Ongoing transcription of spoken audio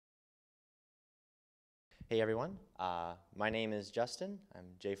Hey everyone, my name is Justin. I'm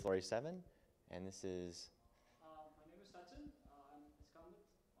Flory7, and this is. My name is Sachin. I'm Kamath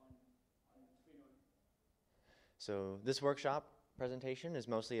on Fedora. So this workshop presentation is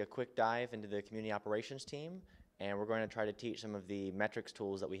mostly a quick dive into the community operations team, and we're going to try to teach some of the metrics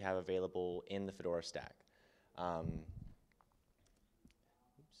tools that we have available in the Fedora stack.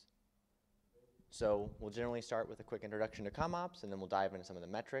 So we'll generally start with a quick introduction to CommOps, and then we'll dive into some of the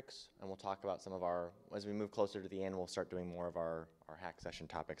metrics, and we'll talk about some of our, as we move closer to the end, we'll start doing more of our hack session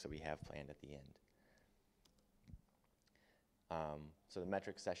topics that we have planned at the end. So the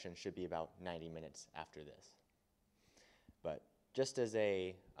metrics session should be about 90 minutes after this. But just as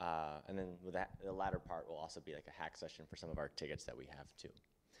a, and then with that, the latter part will also be like a hack session for some of our tickets that we have too.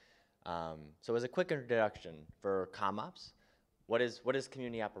 So as a quick introduction for CommOps, what is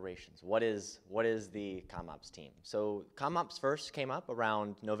community operations? What is the CommOps team? So CommOps first came up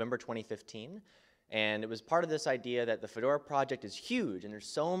around November 2015, and it was part of this idea that the Fedora project is huge, and there's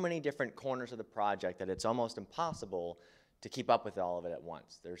so many different corners of the project that it's almost impossible to keep up with all of it at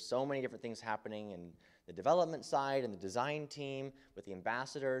once. There's so many different things happening in the development side and the design team with the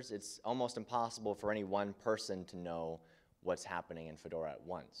ambassadors. It's almost impossible for any one person to know what's happening in Fedora at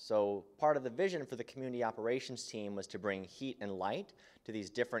once. So part of the vision for the community operations team was to bring heat and light to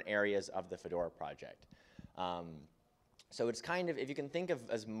these different areas of the Fedora project. So it's kind of, if you can think of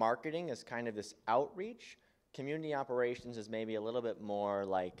as marketing as kind of this outreach, community operations is maybe a little bit more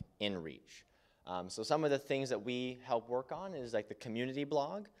like inreach. So some of the things that we help work on is like the community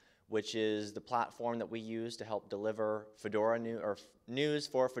blog, which is the platform that we use to help deliver Fedora news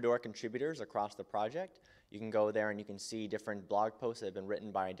for Fedora contributors across the project. You can go there and you can see different blog posts that have been written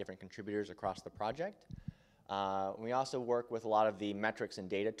by different contributors across the project. We also work with a lot of the metrics and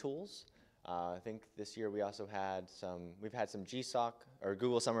data tools. I think this year we also had we've had some GSOC or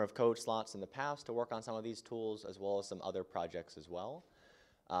Google Summer of Code slots in the past to work on some of these tools, as well as some other projects as well.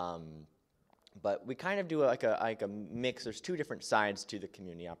 But we kind of do like a mix. There's two different sides to the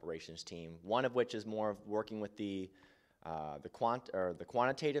community operations team. One of which is more of working with the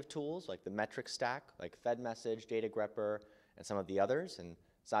quantitative tools, like the metrics stack, like FedMessage, Data Grepper, and some of the others. And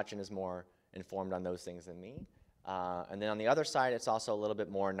Sachin is more informed on those things than me. And then on the other side, it's also a little bit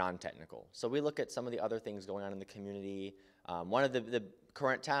more non-technical. So we look at some of the other things going on in the community. One of the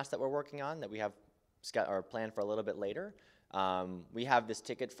current tasks that we're working on that we have planned for a little bit later, we have this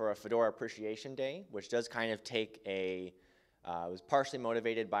ticket for a Fedora Appreciation Day, which does kind of take it was partially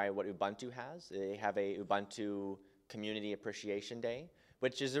motivated by what Ubuntu has. They have a Ubuntu Community Appreciation Day,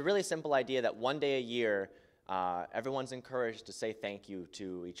 which is a really simple idea that one day a year, everyone's encouraged to say thank you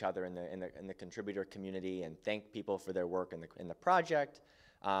to each other in the contributor community and thank people for their work in the project.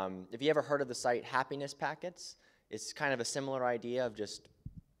 If you ever heard of the site Happiness Packets, it's kind of a similar idea of just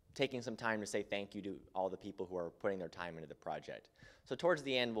taking some time to say thank you to all the people who are putting their time into the project. So towards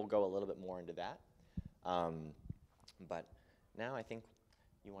the end, we'll go a little bit more into that. But now I think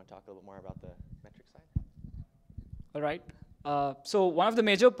you want to talk a little bit more about the metric side? All right. So one of the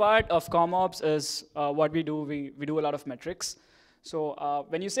major part of CommOps is what we do. We do a lot of metrics. So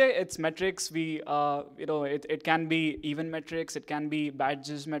when you say it's metrics, it can be event metrics, it can be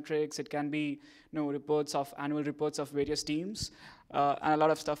badges metrics, it can be annual reports of various teams, and a lot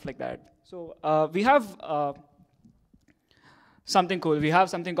of stuff like that. So we have something cool. We have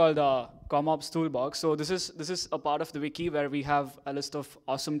something called the CommOps toolbox. So this is a part of the wiki where we have a list of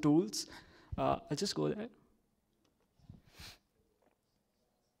awesome tools. I'll just go there.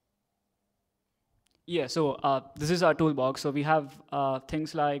 Yeah, so this is our toolbox. So we have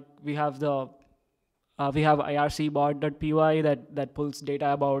things like we have ircbot.py that pulls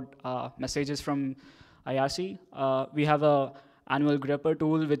data about messages from IRC. We have a annual grepper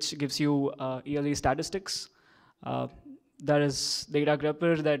tool which gives you yearly statistics. There is data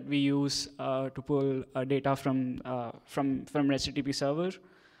grepper that we use to pull data from REST HTTP server.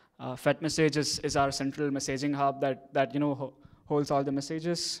 FedMessage is our central messaging hub that holds all the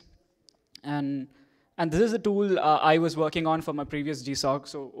messages. And this is a tool I was working on for my previous GSOC.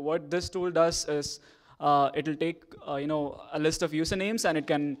 So what this tool does is it'll take a list of usernames and it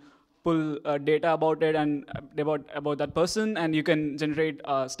can pull data about it and about that person, and you can generate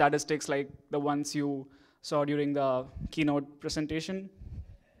statistics like the ones you saw during the keynote presentation.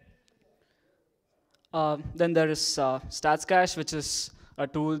 Then there is StatsCache, which is a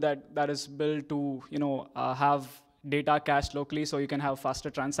tool that is built to have data cached locally so you can have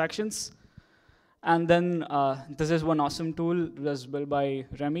faster transactions. And then this is one awesome tool that was built by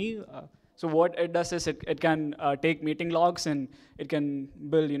Remy. So what it does is it can take meeting logs and it can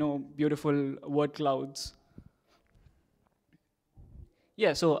build beautiful word clouds.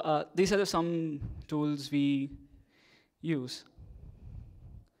 Yeah, so these are some tools we use.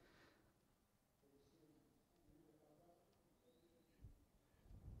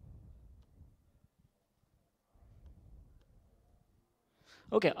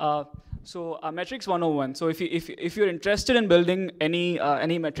 Okay, so metrics 101. So if you're interested in building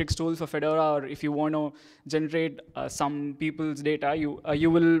any metrics tool for Fedora, or if you want to generate some people's data,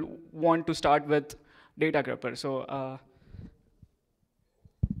 you will want to start with data grepper. So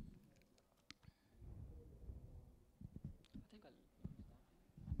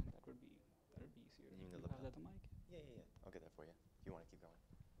You need the laptop? Yeah, yeah, yeah. I'll get that for you if you want to keep going.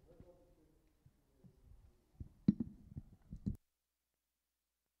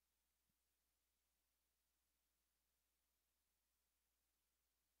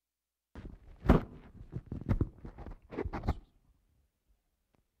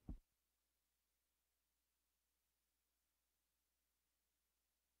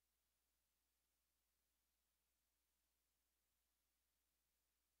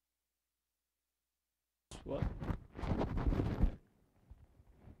 what?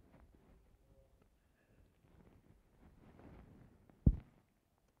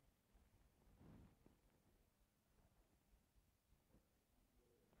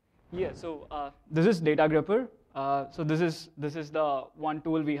 Yeah, so this is data grepper. So this is the one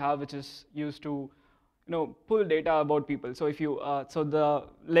tool we have which is used to pull data about people. So if you so the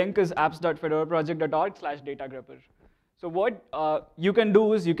link is apps.fedoraproject.org/data grepper. So what you can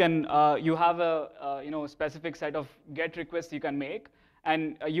do is you have a specific set of GET requests you can make,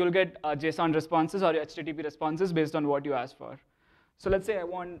 and you'll get JSON responses or HTTP responses based on what you ask for. So let's say I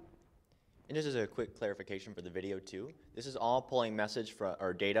want. And just as a quick clarification for the video too, this is all pulling message from,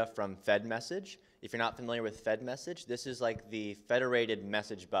 or data from FedMessage. If you're not familiar with FedMessage, this is like the federated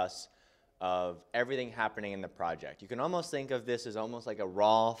message bus of everything happening in the project. You can almost think of this as almost like a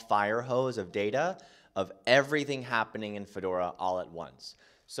raw fire hose of data of everything happening in Fedora all at once.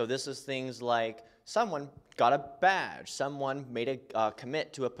 So this is things like someone got a badge, someone made a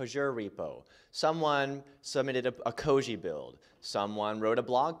commit to a Pagure repo, someone submitted a Koji build, someone wrote a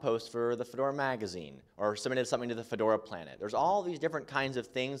blog post for the Fedora magazine, or submitted something to the Fedora Planet. There's all these different kinds of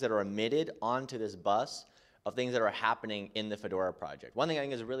things that are emitted onto this bus of things that are happening in the Fedora project. One thing I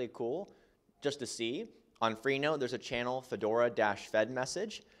think is really cool, just to see, on Freenode there's a channel, Fedora-Fed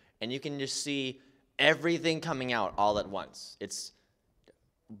message, and you can just see everything coming out all at once. It's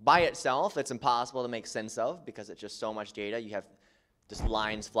by itself, it's impossible to make sense of because it's just so much data. You have just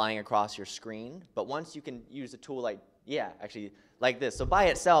lines flying across your screen. But once you can use a tool like, yeah, actually like this. So by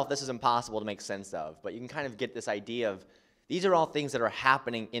itself, this is impossible to make sense of. But you can kind of get this idea of these are all things that are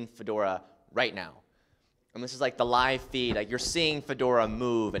happening in Fedora right now. And this is like the live feed. Like you're seeing Fedora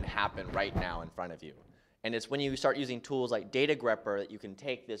move and happen right now in front of you. And it's when you start using tools like data grepper that you can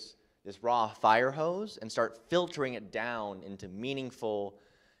take this raw fire hose and start filtering it down into meaningful,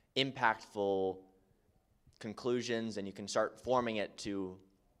 impactful conclusions, and you can start forming it to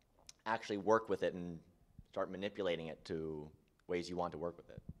actually work with it and start manipulating it to ways you want to work with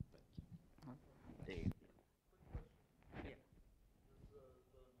it. There you go.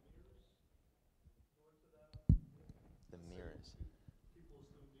 The mirrors.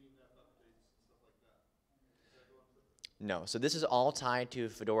 No, so this is all tied to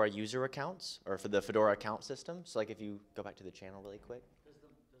Fedora user accounts, or for the Fedora account system. So like if you go back to the channel really quick.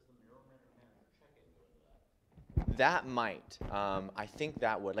 That might. I think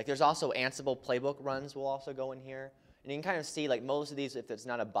that would. Like there's also Ansible playbook runs will also go in here. And you can kind of see like most of these, if it's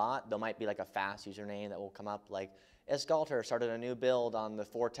not a bot, there might be like a fast username that will come up like Esgalter started a new build on the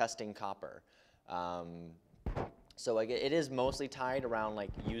for testing copper. So like it is mostly tied around like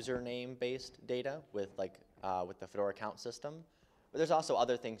username based data with like with the Fedora account system. But there's also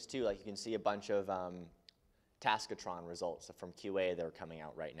other things too, like you can see a bunch of Taskatron results from QA that are coming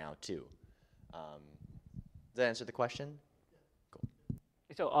out right now too. Does that answer the question? Cool.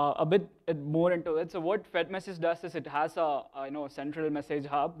 So a bit more into it. So what FedMessage does is it has a central message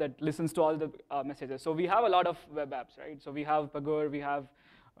hub that listens to all the messages. So we have a lot of web apps, right? So we have Pagure, we have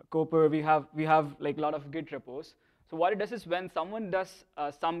Copper, we have like a lot of Git repos. So what it does is when someone does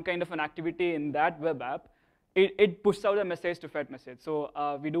some kind of an activity in that web app, it pushes out a message to FedMessage.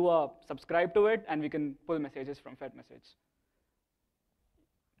 So we do a subscribe to it, and we can pull messages from FedMessage.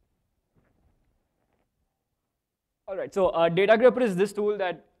 All right, so data grepper is this tool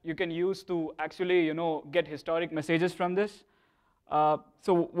that you can use to actually, get historic messages from this.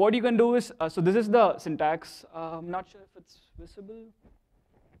 So what you can do is, so this is the syntax. I'm not sure if it's visible.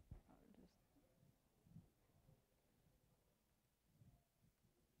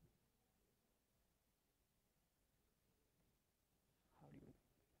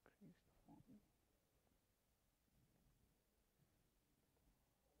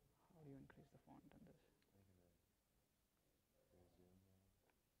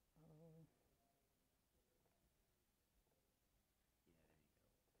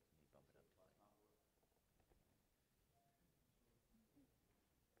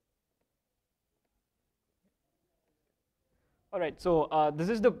 All right, so this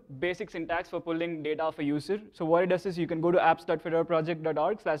is the basic syntax for pulling data of a user. So what it does is you can go to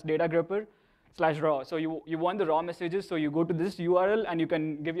apps.fedoraproject.org/datagripper/raw. So you want the raw messages, so you go to this URL and you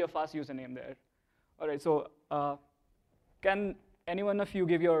can give your fast username there. All right, so can any one of you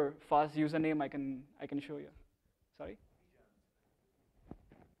give your fast username? I can show you. Sorry?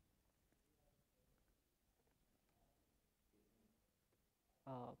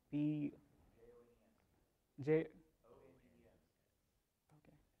 P J. Okay.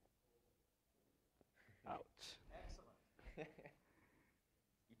 Ouch. Excellent. You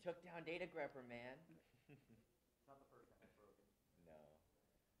took down data grepper, man. It's not the first time it's broken. No.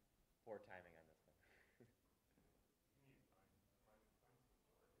 Poor timing on this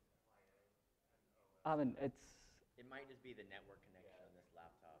one. I mean, It might just be the network connection on this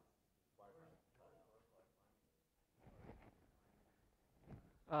laptop.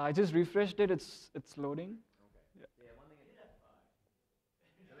 I just refreshed it. It's loading. Okay. Yeah, one thing is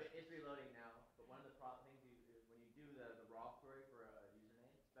it's reloading now, but one of the things is when you do the raw query for a username,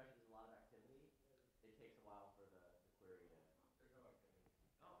 especially if there's a lot of activity, it takes a while for the query to. There's no activity.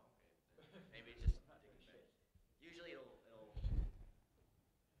 Oh, okay. Maybe it's just taking shit. Usually it'll.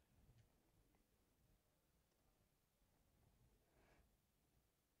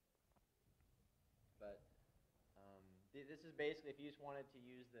 But this is basically, if you just wanted to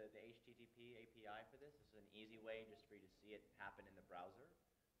use the HTTP API for this, this is an easy way just for you to see it happen in the browser.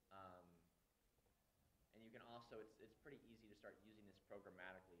 And you can also, it's pretty easy to start using this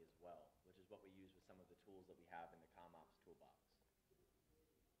programmatically as well, which is what we use with some of the tools that we have in the CommOps toolbox.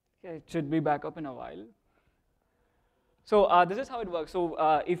 Okay, it should be back up in a while. So this is how it works. So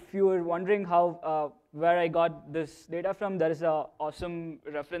if you were wondering how where I got this data from, there is an awesome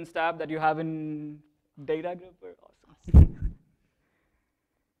reference tab that you have in Data Gripper. Awesome.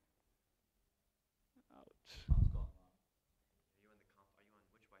 Ouch. Are you on which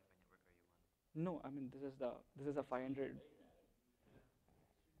Wi-Fi network are you on? No, I mean this is a 500.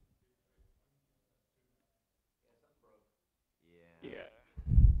 Yeah.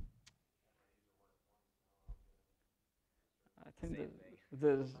 I think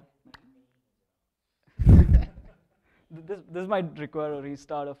this might require a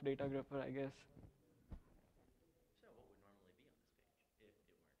restart of Data Gripper, I guess. So what would normally be on this page if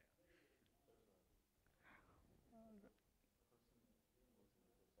it weren't down? You might get to talk about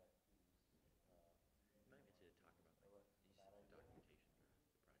the documentation for the project, right?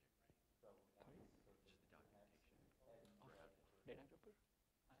 Just the documentation. Data Gripper?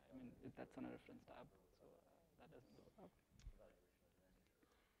 I mean, that's on a reference tab, so that doesn't go up.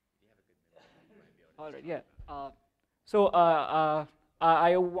 If you have a good memory, you might be able to. All right, yeah. So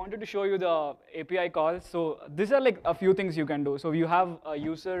I wanted to show you the API calls. So these are like a few things you can do. So you have a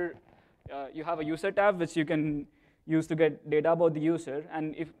user tab which you can use to get data about the user,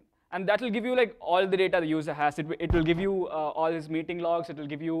 and that will give you like all the data the user has. It will give you all his meeting logs. It will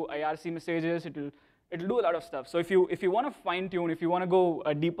give you IRC messages. It'll do a lot of stuff. So if you want to fine tune, if you want to go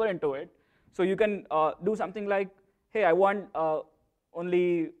deeper into it, so you can do something like, hey, I want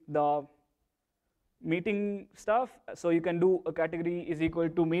only the meeting stuff, so you can do a category is equal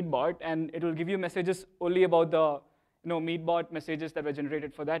to meetbot, and it will give you messages only about the meetbot messages that were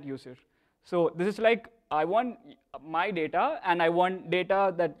generated for that user. So this is like, I want my data, and I want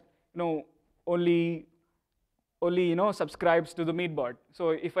data that only subscribes to the meetbot. So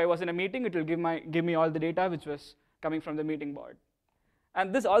if I was in a meeting, it will give me all the data which was coming from the meeting bot.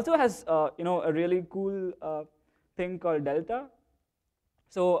 And this also has a really cool thing called delta.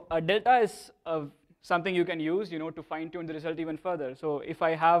 So delta is something you can use, to fine-tune the result even further. So if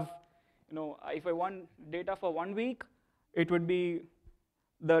I have, if I want data for 1 week, it would be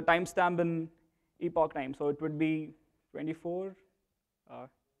the timestamp in epoch time. So it would be 24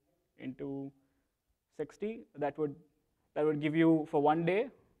 into 60. That would give you for 1 day,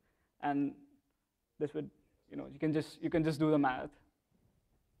 and this would, you can just do the math.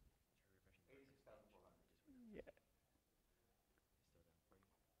 Yeah.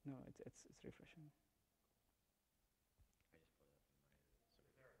 No, it's refreshing.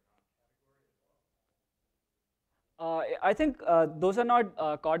 I think those are not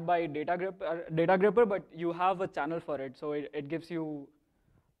caught by Data Gripper, but you have a channel for it. So it gives you,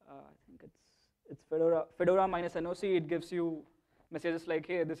 I think it's Fedora minus NOC. It gives you messages like,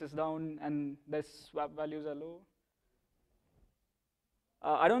 hey, this is down and this swap values are low.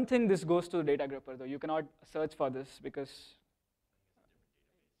 I don't think this goes to Data Gripper though. You cannot search for this because,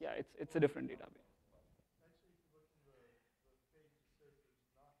 yeah, it's a different database.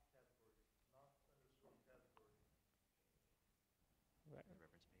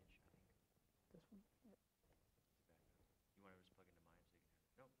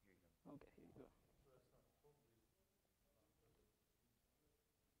 Okay, here you go.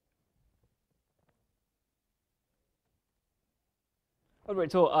 All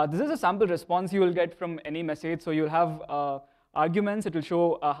right, so this is a sample response you will get from any message. So you'll have arguments. It will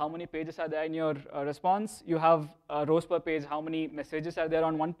show how many pages are there in your response. You have rows per page, how many messages are there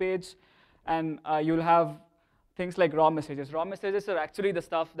on one page. And you'll have things like raw messages. Raw messages are actually the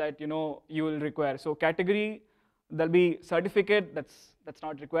stuff that you will require. So category, there'll be certificate, that's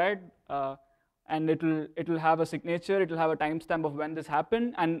not required. And it'll have a signature, it'll have a timestamp of when this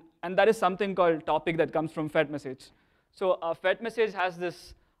happened, and that is something called topic that comes from fed message. So fed message has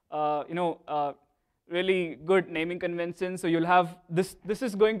this really good naming convention. So you'll have this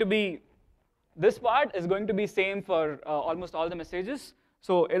is going to be, this part is going to be same for almost all the messages.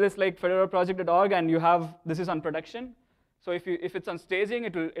 So it is like fedoraproject.org, and you have, this is on production. So if it's on staging,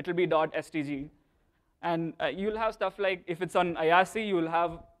 it'll be .stg. And you'll have stuff like, if it's on IRC, you'll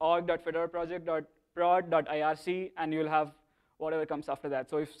have org.fedoraproject.prod.irc, and you'll have whatever comes after that.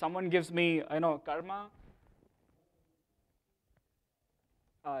 So if someone gives me, karma,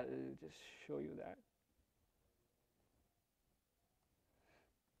 I'll just show you that.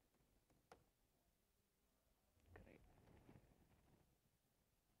 Great.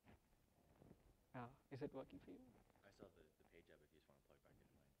 Is it working for you? I saw the page up if you just want to plug back into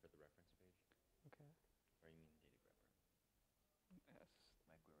mine for the reference page. Okay. Or you mean data grabber? Yes.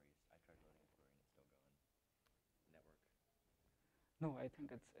 My queries, I tried loading a query and it's still going. Network. No, I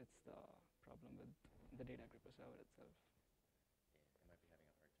think it's the problem with the data grabber server itself. Yeah, it might be having a hard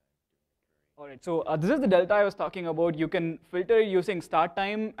time doing the query. All right, so this is the delta I was talking about. You can filter using start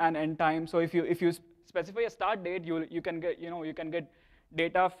time and end time. So if you specify a start date, you can get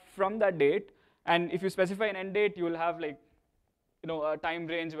data from that date. And if you specify an end date, you will have like a time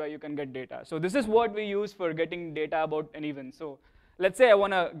range where you can get data. So this is what we use for getting data about an event. So let's say I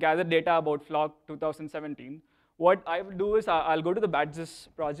want to gather data about Flock 2017. What I will do is I'll go to the badges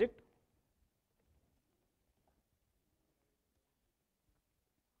project.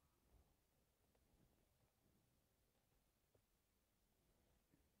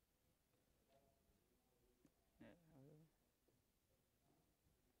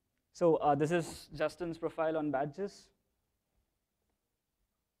 So this is Justin's profile on badges.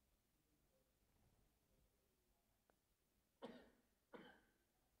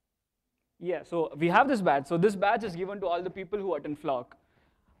 Yeah, so we have this badge. So this badge is given to all the people who attend Flock.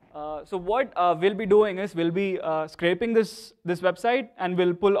 So what we'll be doing is we'll be scraping this website, and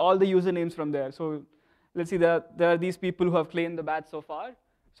we'll pull all the usernames from there. So let's see, there are these people who have claimed the badge so far.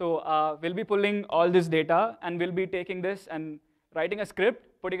 So we'll be pulling all this data, and we'll be taking this and writing a script,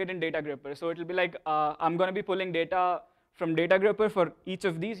 putting it in data gripper. So it'll be like, I'm going to be pulling data from data gripper for each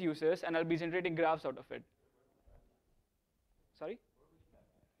of these users, and I'll be generating graphs out of it. Sorry?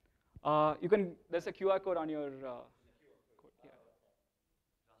 You can, there's a QR code on your code. Yeah.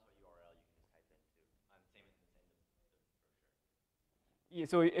 Yeah,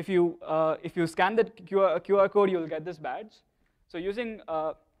 so if you scan that QR code, you'll get this badge. So using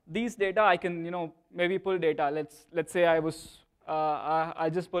these data, I can maybe pull data. Let's say I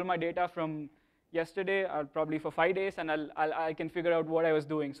just pull my data from yesterday, or probably for 5 days, and I can figure out what I was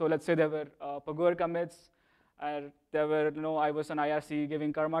doing. So let's say there were Pagure commits, there were I was on IRC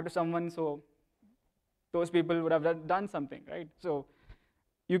giving karma to someone. So those people would have done something, right? So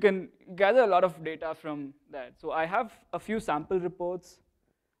you can gather a lot of data from that. So I have a few sample reports.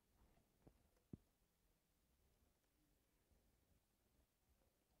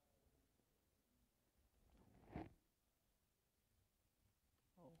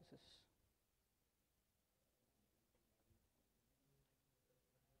 Oh, this is.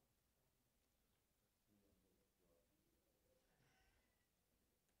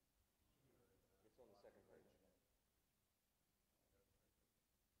 It's on the second page.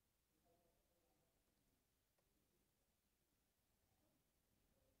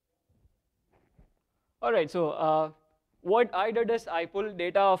 All right, so what I did is I pulled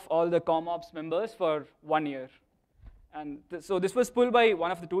data of all the CommOps members for 1 year. And so this was pulled by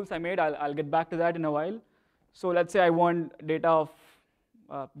one of the tools I made. I'll get back to that in a while. So let's say I want data of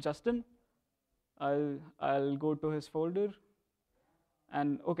Justin. I'll go to his folder.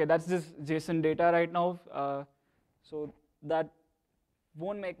 And OK, that's just JSON data right now. So that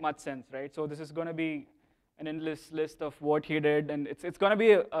won't make much sense, right? So this is going to be an endless list of what he did. And it's going to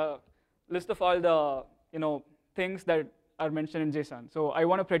be a list of all the things that are mentioned in JSON. So I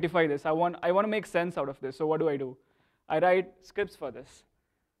want to prettify this. I want to make sense out of this. So what do? I write scripts for this.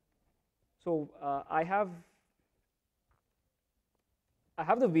 So I have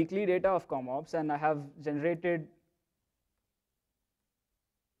the weekly data of CommOps, and I have generated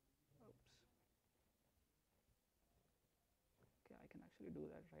do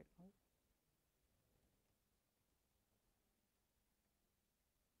that right now.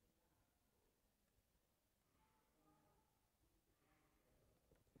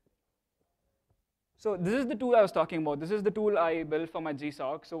 So this is the tool I was talking about. This is the tool I built for my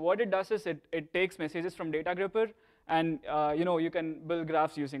GSoC. So what it does is it takes messages from data gripper, and you can build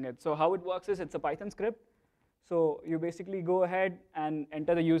graphs using it. So how it works is it's a Python script. So you basically go ahead and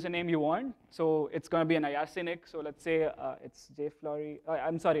enter the username you want. So it's going to be an IRC nick. So let's say it's jflory.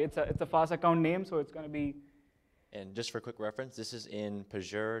 I'm sorry, it's a fast account name. So it's going to be. And just for quick reference, this is in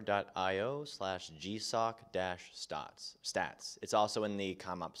pazure.io/gsoc-stats. It's also in the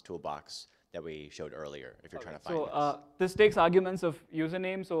CommOps toolbox that we showed earlier, if you're trying to find this. So this takes arguments of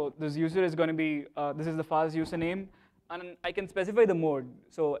username. So this user is going to be, this is the fast username. And I can specify the mode.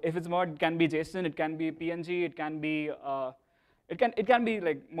 So if it's mode, it can be JSON, it can be PNG, it can be, it can be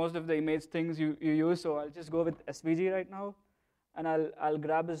like most of the image things you use. So I'll just go with SVG right now. And I'll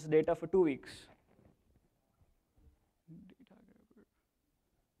grab this data for 2 weeks.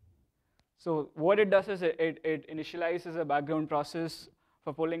 So what it does is it initializes a background process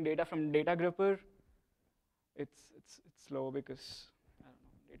for pulling data from data gripper. It's slow because, I don't know,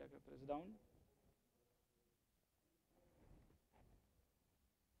 data gripper is down.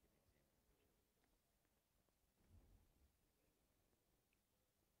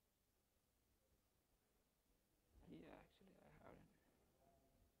 Yeah, actually I haven't.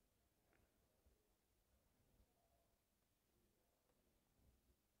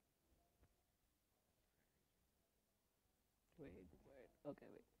 Wait, okay,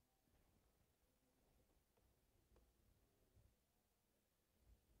 wait.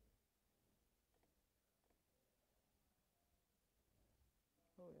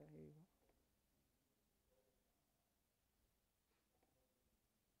 Oh yeah, here you go.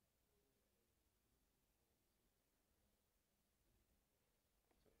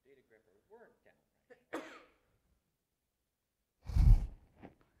 Data gripper were down.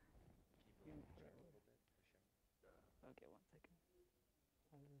 Okay, 1 second.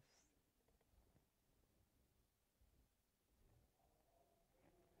 I'll just.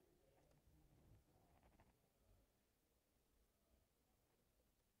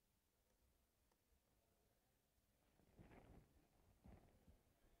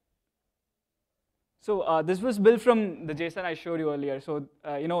 So this was built from the JSON I showed you earlier. So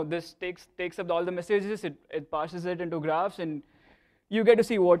this takes up all the messages, it parses it into graphs, and you get to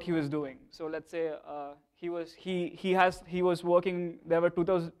see what he was doing. So let's say he was working. There were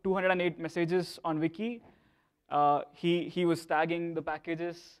 208 messages on Wiki. He was tagging the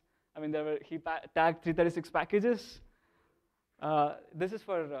packages. I mean, he tagged 336 packages. This is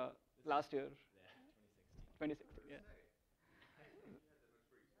for last year, 2016. Yeah.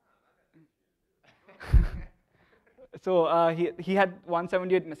 So he had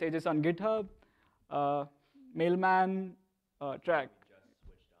 178 messages on GitHub, mailman, track. Just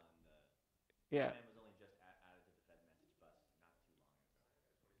switched on Yeah. was only just added to the Fed message bus not too long ago.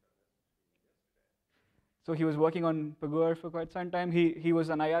 So he was working on Pagure for quite some time. He was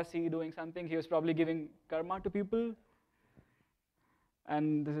on IRC doing something. He was probably giving karma to people.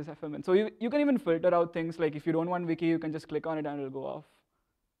 And this is FMN. So you can even filter out things like if you don't want wiki, you can just click on it and it'll go off.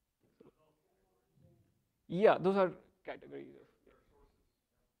 Yeah, those are categories.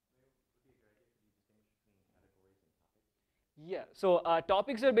 Yeah, so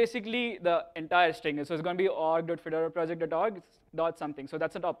topics are basically the entire string. So it's going to be org.fedoraproject.org dot something. So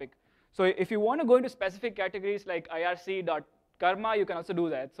that's a topic. So if you want to go into specific categories like irc.karma, you can also do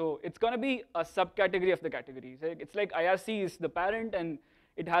that. So it's going to be a subcategory of the categories. It's like IRC is the parent, and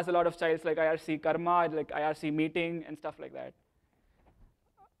it has a lot of childs like IRC karma, like IRC meeting, and stuff like that.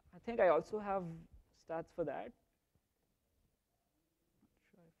 I think I also have stats for that.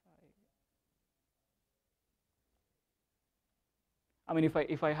 I mean,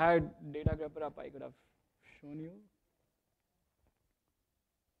 if I had data grabber up, I could have shown you.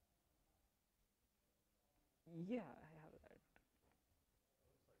 Yeah, I have that.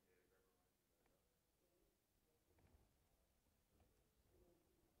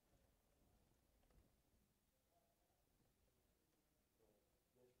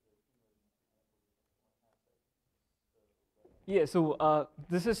 Yeah, so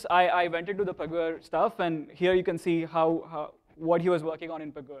this is, I went into the Pagure stuff, and here you can see what he was working on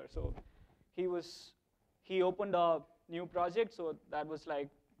in Pagure. So he opened a new project, so that was like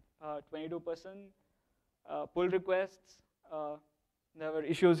 22%. Pull requests, there were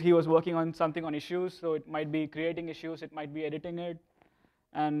issues. He was working on something on issues, so it might be creating issues, it might be editing it.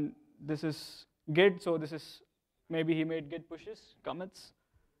 And this is Git, so this is, maybe he made Git pushes, commits.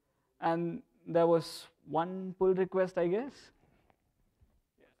 And there was one pull request, I guess.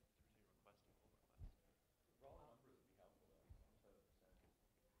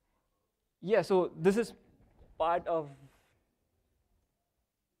 Yeah, so this is part of.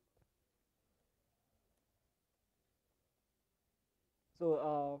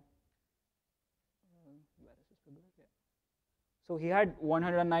 So where is this Fedora? Yeah. So he had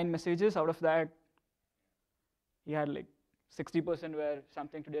 109 messages. Out of that, he had like 60% were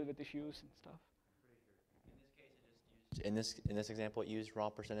something to deal with issues and stuff. In this example, it used raw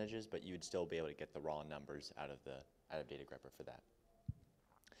percentages, but you would still be able to get the raw numbers out of data grepper for that.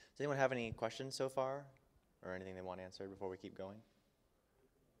 Does anyone have any questions so far, or anything they want answered before we keep going?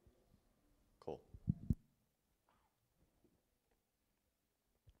 Cool.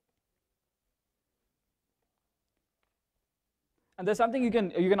 And there's something you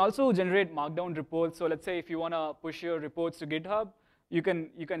can also generate markdown reports. So let's say if you want to push your reports to GitHub, you can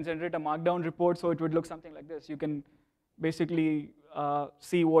generate a markdown report, so it would look something like this. You can basically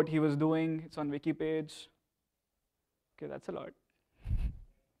see what he was doing. It's on wiki page. Okay, that's a lot.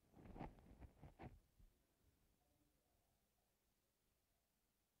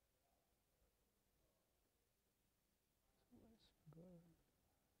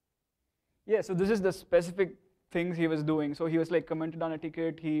 Yeah, so this is the specific things he was doing. So he was like commented on a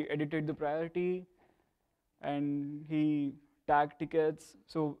ticket, he edited the priority, and he tagged tickets.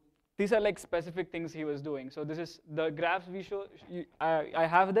 So these are like specific things he was doing. So this is the graphs we show. I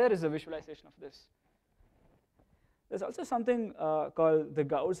have there is a visualization of this. There's also something called the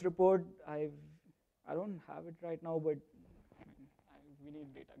Gauss report. I don't have it right now, but we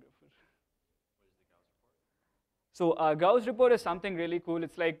need data grapher. What is the Gauss report? So Gauss report is something really cool.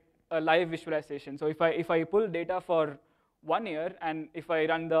 It's like a live visualization. So if I pull data for 1 year, and if I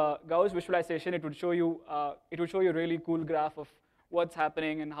run the Gauss visualization, it would show you a really cool graph of what's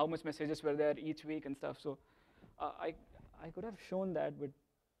happening and how much messages were there each week and stuff. So I could have shown that, but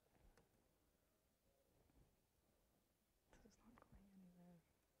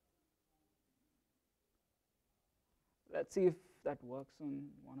let's see if that works on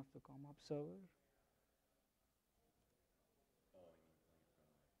one of the CommOps servers.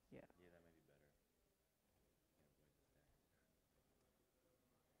 Yeah.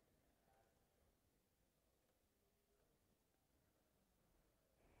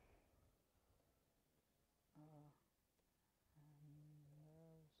 Yeah, that might be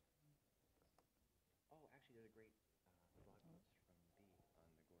better. Oh, actually, there's a great blog post from B on the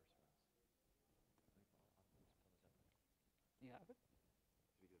Gorse files. You have it?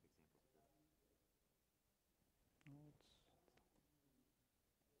 We do have examples of this. Notes.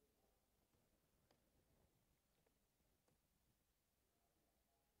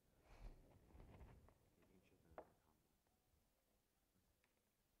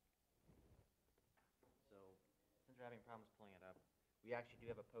 So, since we're having problems pulling it up, we actually do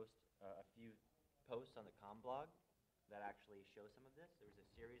have a few posts on the com blog that actually show some of this. There was a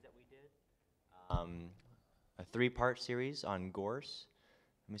series that we did, a 3-part series on Gorse.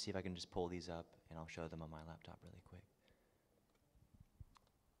 Let me see if I can just pull these up, and I'll show them on my laptop really quick.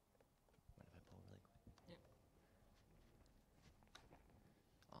 What if I pull really quick?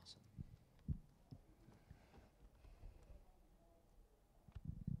 Yeah. Awesome.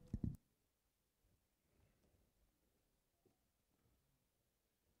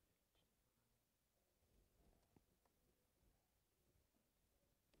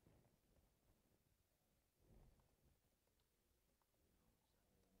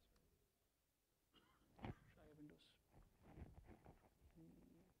 Try Windows. Do you want to just pull these up on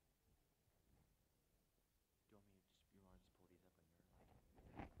your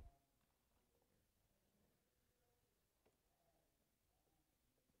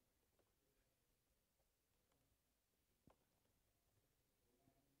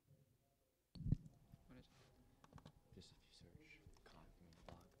Just if you search blog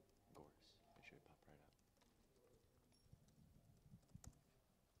Gorse, it should pop right up.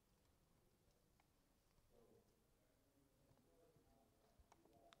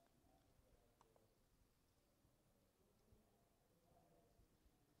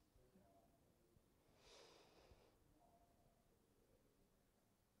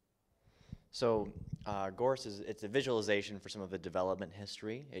 So Gorse it's a visualization for some of the development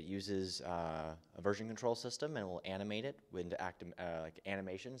history. It uses a version control system and will animate it into like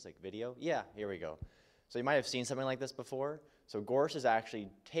animations, like video. Yeah, here we go. So you might have seen something like this before. So Gorse is actually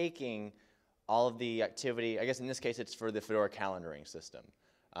taking all of the activity, I guess in this case it's for the Fedora calendaring system.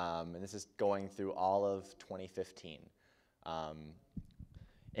 And this is going through all of 2015.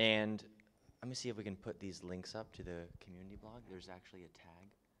 And let me see if we can put these links up to the community blog. There's actually a tag.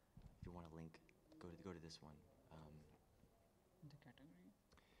 If you want to link, go to this one. The category.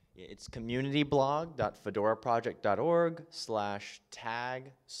 It's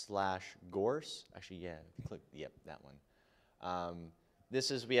communityblog.fedoraproject.org/tag/gorse. Actually, yeah, click, yep, that one.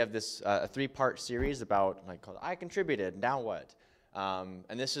 We have this a 3-part series about called I Contributed, Now What?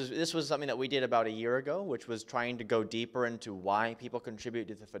 And this was something that we did about a year ago, which was trying to go deeper into why people contribute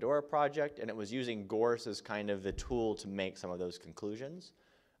to the Fedora project, and it was using Gorse as kind of the tool to make some of those conclusions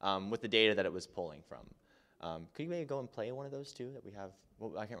with the data that it was pulling from. Could you maybe go and play one of those too that we have?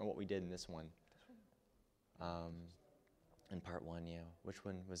 Well, I can't remember what we did in this one. In part 1, yeah. Which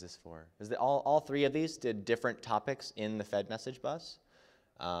one was this for? All 3 of these did different topics in the Fed message bus.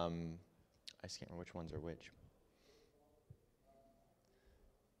 I just can't remember which ones are which.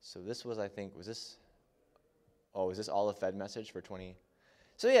 So this was, I think, was this all of Fed message for 20?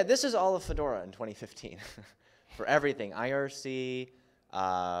 So yeah, this is all of Fedora in 2015 for everything. IRC,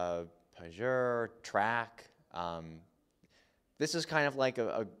 Pagure, track. This is kind of like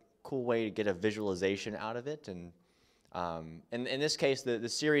a cool way to get a visualization out of it. And in this case, the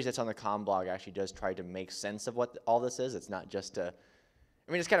series that's on the comm blog actually does try to make sense of what all this is. It's not just I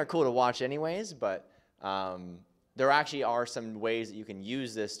mean, it's kind of cool to watch anyways, but there actually are some ways that you can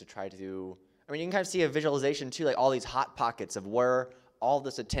use this to try to do, I mean, you can kind of see a visualization too, like all these hot pockets of where all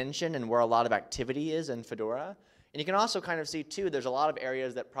this attention and where a lot of activity is in Fedora. And you can also kind of see too, there's a lot of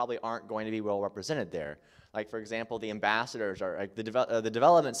areas that probably aren't going to be well represented there. Like for example, the ambassadors are, like the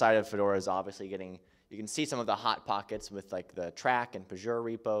development side of Fedora is obviously getting, you can see some of the hot pockets with like the track and Pagure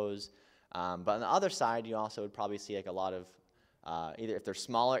repos. But on the other side, you also would probably see like a lot of, either if there's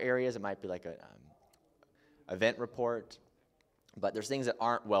smaller areas, it might be like a event report. But there's things that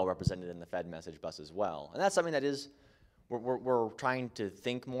aren't well represented in the Fed message bus as well. And that's something that is, we're trying to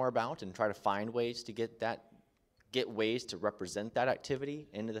think more about and try to find ways to get ways to represent that activity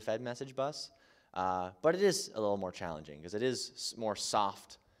into the Fed message bus. But it is a little more challenging because it is more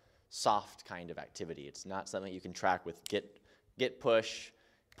soft kind of activity. It's not something you can track with git push,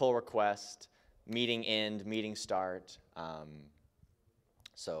 pull request, meeting end, meeting start.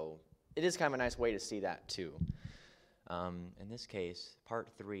 So it is kind of a nice way to see that too. In this case, part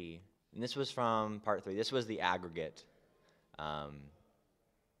 3, and this was from part 3. This was the aggregate,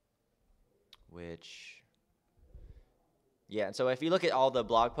 yeah, and so if you look at all the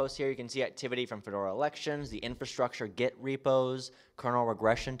blog posts here, you can see activity from Fedora elections, the infrastructure Git repos, kernel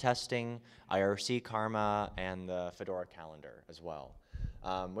regression testing, IRC karma, and the Fedora calendar as well.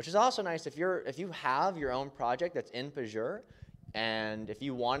 Which is also nice if you have your own project that's in Pagure, and if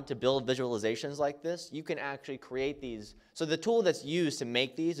you want to build visualizations like this, you can actually create these. So the tool that's used to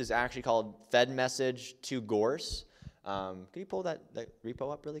make these is actually called Fed message to Gorse. Can you pull that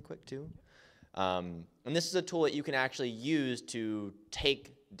repo up really quick too? And this is a tool that you can actually use to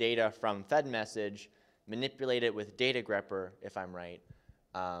take data from Fed message, manipulate it with data grepper, if I'm right,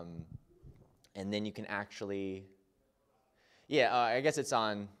 and then you can actually, yeah, I guess it's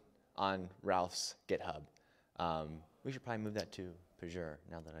on Ralph's GitHub. We should probably move that to Pagure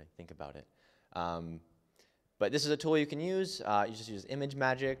now that I think about it. But this is a tool you can use. You just use image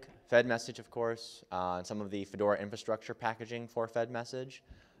magic, Fed message, of course, and some of the Fedora infrastructure packaging for Fed message.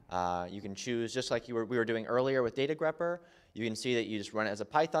 You can choose, just like we were doing earlier with data grepper, you can see that you just run it as a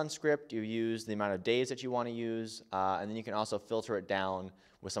Python script, you use the amount of days that you want to use, and then you can also filter it down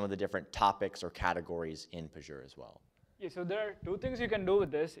with some of the different topics or categories in Pagure as well. Yeah, so there are 2 things you can do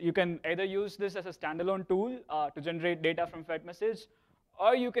with this. You can either use this as a standalone tool to generate data from Fed message,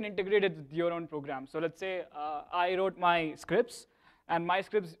 or you can integrate it with your own program. So let's say I wrote my scripts, and my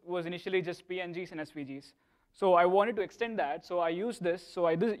scripts was initially just PNGs and SVGs. So I wanted to extend that, so I used this. So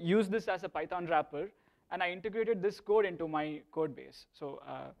I used this as a Python wrapper, and I integrated this code into my code base. So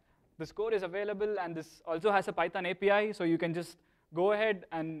this code is available, and this also has a Python API, so you can just go ahead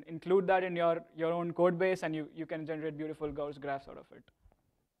and include that in your own code base, and you can generate beautiful Gauss graphs out of it.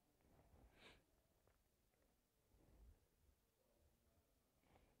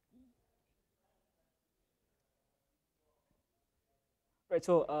 Right,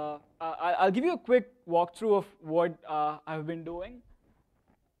 so I'll give you a quick walkthrough of what I've been doing.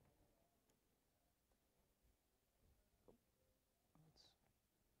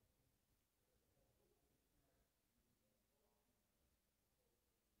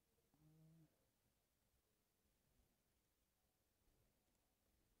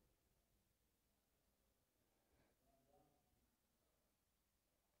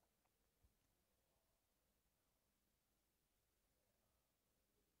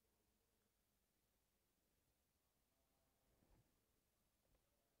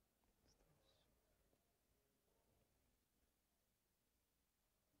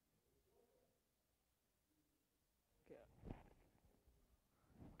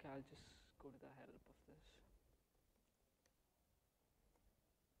 I'll just go to the help of this.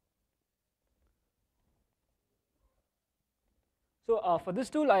 So for this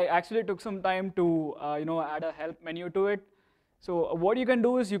tool, I actually took some time to add a help menu to it. So what you can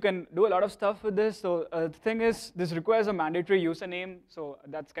do is you can do a lot of stuff with this. So the thing is, this requires a mandatory username. So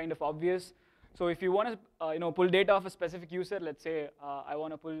that's kind of obvious. So if you want to pull data of a specific user, let's say I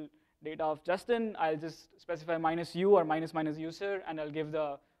want to pull data of Justin, I'll just specify -u or -- user, and I'll give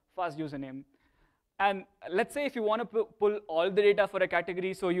the fast username. And let's say if you want to pull all the data for a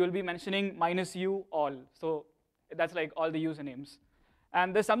category, so you'll be mentioning -u all. So that's like all the usernames.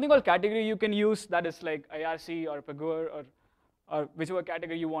 And there's something called category you can use that is like IRC or Pagure or whichever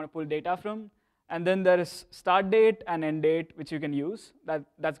category you want to pull data from. And then there is start date and end date, which you can use.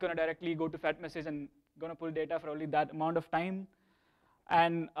 That's going to directly go to fetch message and going to pull data for only that amount of time.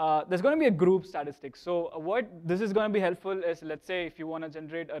 And there's going to be a group statistics. So what this is going to be helpful is, let's say if you want to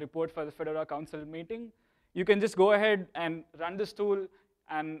generate a report for the Fedora Council meeting, you can just go ahead and run this tool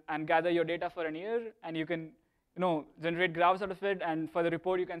and gather your data for a year, and you can generate graphs out of it. And for the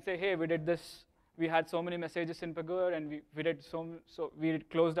report, you can say, hey, we did this. We had so many messages in Pagure, and we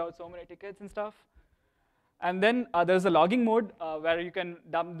closed out so many tickets and stuff. And then there's a logging mode where you can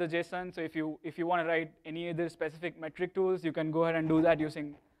dump the JSON. So if you want to write any other specific metric tools, you can go ahead and do that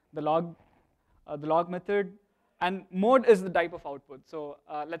using the log method. And mode is the type of output. So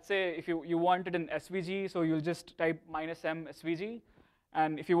let's say if you want it in SVG, so you'll just type -m SVG.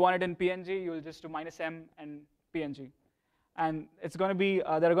 And if you want it in PNG, you'll just do -m and PNG. And it's going to be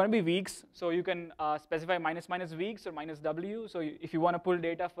there are going to be weeks. So you can specify -- weeks or -w. So if you want to pull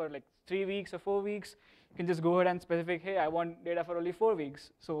data for like 3 weeks or 4 weeks, you can just go ahead and specify, hey, I want data for only 4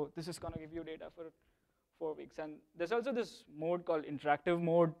 weeks. So this is going to give you data for 4 weeks. And there's also this mode called interactive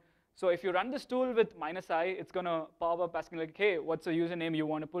mode. So if you run this tool with -i, it's going to pop up asking like, hey, what's the username you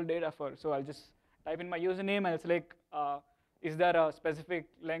want to pull data for? So I'll just type in my username, and it's like, is there a specific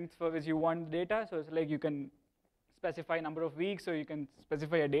length for which you want data? So it's like you can specify number of weeks, or you can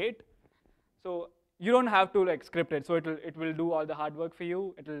specify a date. So you don't have to like script it. So it will do all the hard work for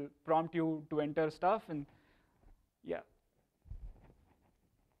you. It will prompt you to enter stuff, and yeah.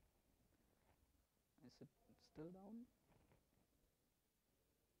 Is it still down?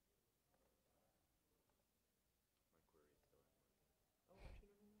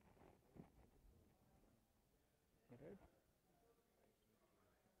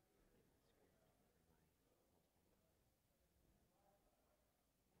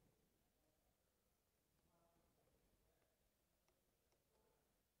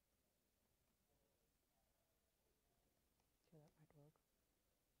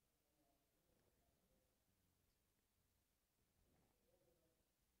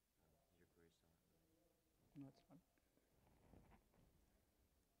 No, it's not.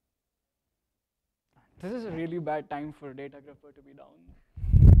 This is a really bad time for data grapper to be down.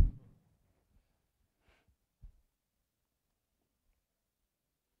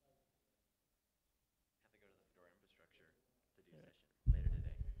 Have to go to the Fedora infrastructure to do session later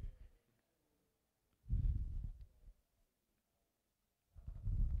today.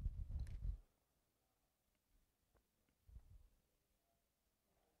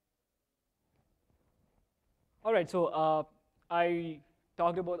 All right, so I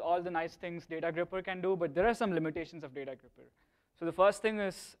talked about all the nice things data grapper can do, but there are some limitations of data grapper. So the first thing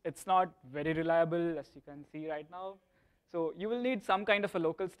is it's not very reliable, as you can see right now. So you will need some kind of a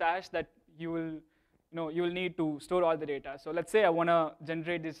local stash that you will need to store all the data. So let's say I want to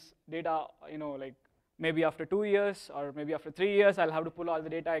generate this data, like maybe after 2 years or maybe after 3 years, I'll have to pull all the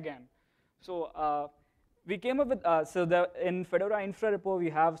data again. So we came up with in Fedora infra repo we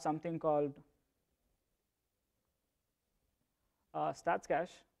have something called stats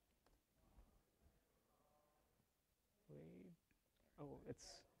cache. Wait. Oh, it's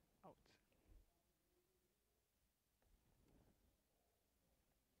out.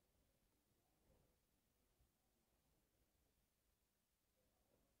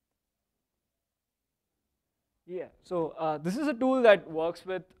 Yeah, so this is a tool that works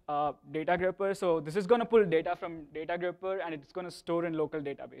with data grapper. So this is going to pull data from data grapper, and it's going to store in local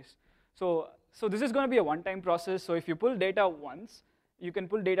database. So this is going to be a one-time process. So if you pull data once, you can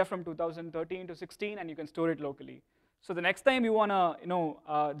pull data from 2013 to 16, and you can store it locally. So the next time you want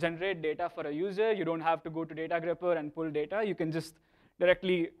to generate data for a user, you don't have to go to data grapper and pull data. You can just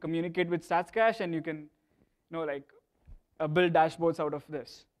directly communicate with stats cache, and you can build dashboards out of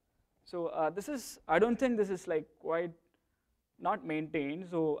this. So this is, I don't think this is like quite not maintained.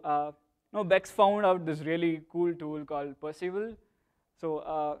 So Bex found out this really cool tool called Percival.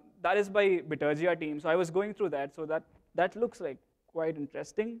 So that is by Bitergia team. So I was going through that. So that looks like quite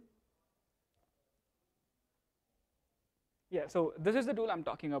interesting. Yeah, so this is the tool I'm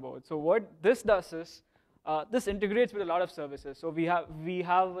talking about. So what this does is, this integrates with a lot of services. So we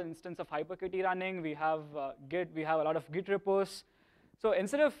have an instance of HyperKitty running. We have Git. We have a lot of Git repos. So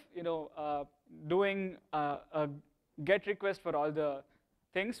instead of doing a GET request for all the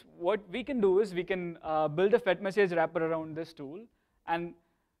things, what we can do is we can build a Fed message wrapper around this tool, and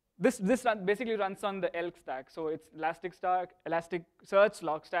this basically runs on the ELK stack. So it's Elasticsearch,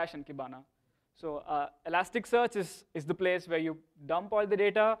 Logstash, and Kibana. So Elasticsearch is the place where you dump all the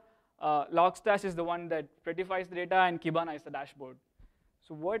data. Logstash is the one that prettifies the data, and Kibana is the dashboard.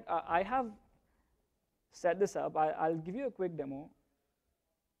 So what I have set this up. I'll give you a quick demo.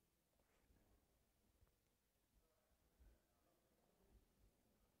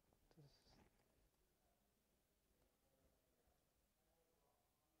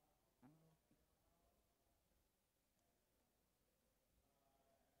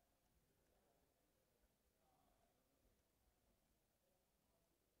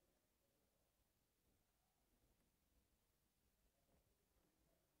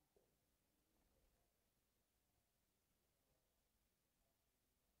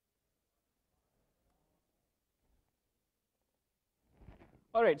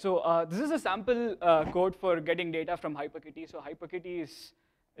 All right, so this is a sample code for getting data from HyperKitty. So HyperKitty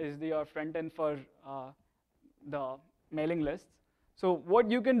is your front end for the mailing lists. So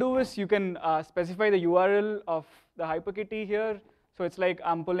what you can do is you can specify the URL of the HyperKitty here. So it's like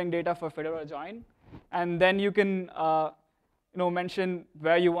I'm pulling data for Fedora join, and then you can mention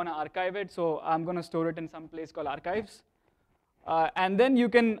where you want to archive it. So I'm going to store it in some place called archives. And then you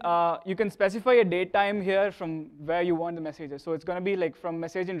can specify a date time here from where you want the messages. So it's going to be like from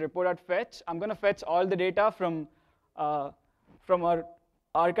message in repo.fetch. I'm going to fetch all the data from our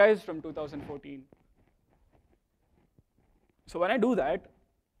archives from 2014. So when I do that,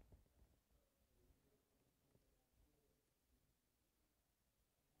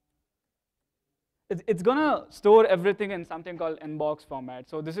 it's going to store everything in something called inbox format.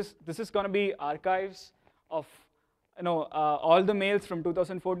 So this is going to be archives of all the mails from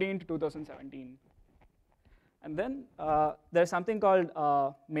 2014 to 2017. And then there's something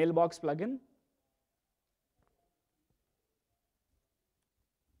called mailbox plugin.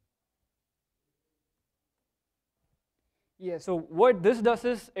 Yeah, so what this does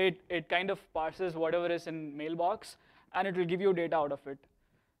is it kind of parses whatever is in mailbox, and it will give you data out of it.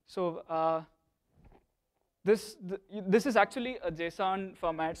 So this is actually a JSON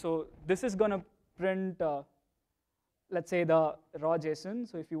format. So this is going to print let's say the raw JSON.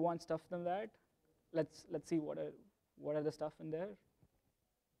 So if you want stuff from that, let's see what are the stuff in there.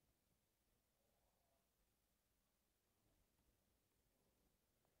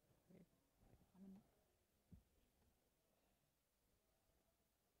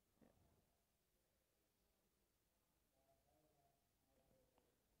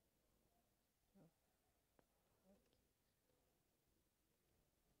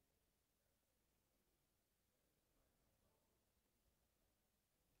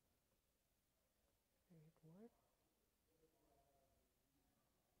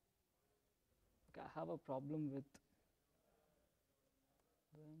 Okay, I have a problem with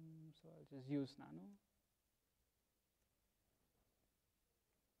them, so I'll just use nano.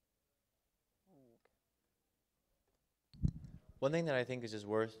 One thing that I think is just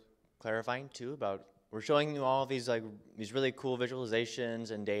worth clarifying too about, we're showing you all these really cool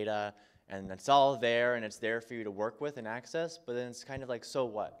visualizations and data, and it's all there and it's there for you to work with and access, but then it's kind of like, so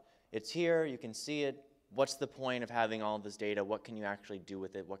what? It's here, you can see it. What's the point of having all this data? What can you actually do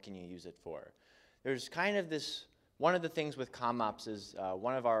with it? What can you use it for? There's kind of this, one of the things with CommOps is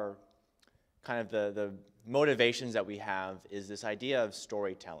one of our kind of the motivations that we have is this idea of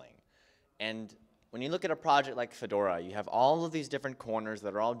storytelling. And when you look at a project like Fedora, you have all of these different corners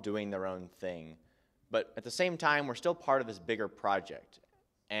that are all doing their own thing. But at the same time, we're still part of this bigger project.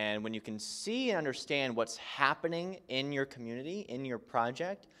 And when you can see and understand what's happening in your community, in your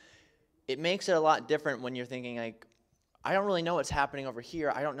project, it makes it a lot different when you're thinking like, I don't really know what's happening over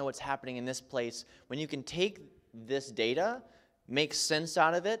here. I don't know what's happening in this place. When you can take this data, make sense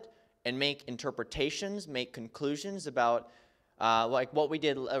out of it, and make interpretations, make conclusions about like what we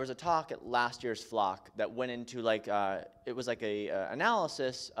did. There was a talk at last year's Flock that went into like, it was like a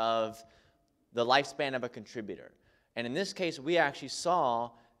analysis of the lifespan of a contributor. And in this case, we actually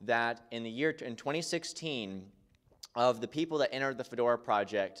saw that in 2016, of the people that entered the Fedora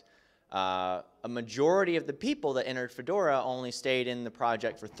project, a majority of the people that entered Fedora only stayed in the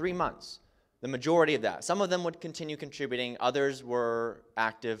project for 3 months. The majority of that. Some of them would continue contributing. Others were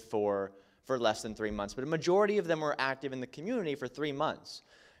active for for less than 3 months, but a majority of them were active in the community for 3 months.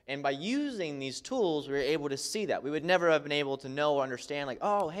 And by using these tools, we were able to see that. We would never have been able to know or understand, like,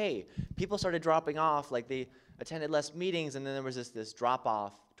 oh, hey, people started dropping off, like they attended less meetings, and then there was this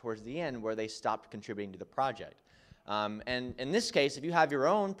drop-off towards the end where they stopped contributing to the project. And in this case, if you have your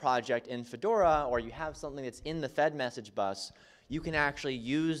own project in Fedora, or you have something that's in the Fed message bus, you can actually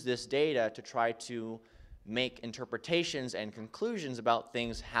use this data to try to make interpretations and conclusions about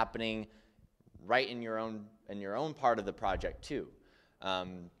things happening right in your own part of the project too.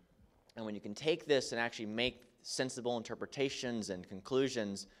 And when you can take this and actually make sensible interpretations and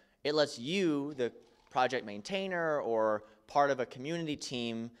conclusions, it lets you, the project maintainer or part of a community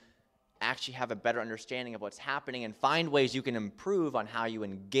team, actually have a better understanding of what's happening and find ways you can improve on how you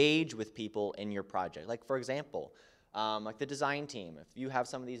engage with people in your project. Like, for example, like the design team. If you have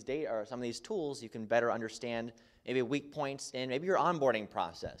some of these data or some of these tools, you can better understand maybe weak points in maybe your onboarding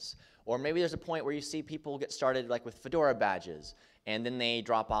process. Or maybe there's a point where you see people get started like with Fedora badges, and then they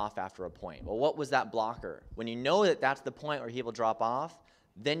drop off after a point. Well, what was that blocker? When you know that that's the point where people drop off,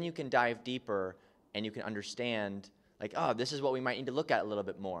 then you can dive deeper and you can understand, like, oh, this is what we might need to look at a little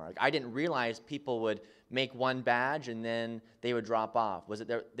bit more. Like, I didn't realize people would make one badge and then they would drop off. Was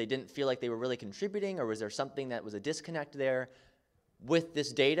it they didn't feel like they were really contributing, or was there something that was a disconnect there? With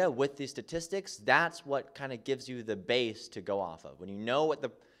this data, with these statistics, that's what kind of gives you the base to go off of. When you know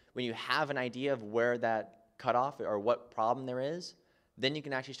when you have an idea of where that cutoff or what problem there is, then you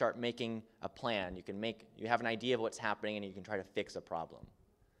can actually start making a plan. You have an idea of what's happening, and you can try to fix a problem.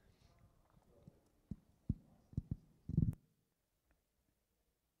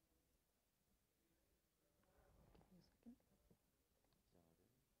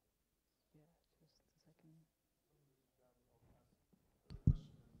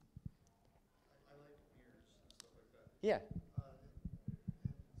 Yeah.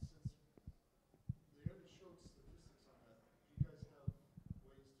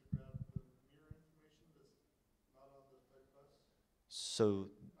 So,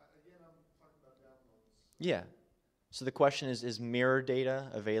 yeah. So the question is mirror data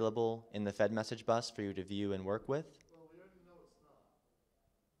available in the Fed message bus for you to view and work with? Well, we already know it's not,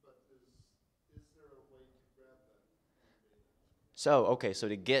 but is there a way to grab that data? So, okay, so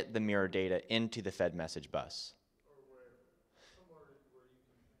to get the mirror data into the Fed message bus. Or somewhere where you can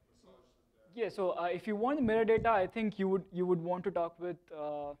massage the data. Yeah, so if you want mirror data, I think you would want to talk with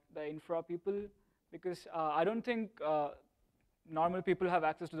the infra people, because I don't think normal people have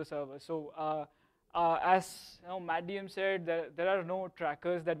access to the server. So as Matt DM said, there are no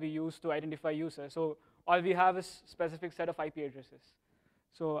trackers that we use to identify users. So all we have is specific set of IP addresses.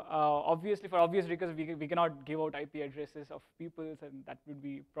 So obviously, for obvious reasons, we cannot give out IP addresses of people, and that would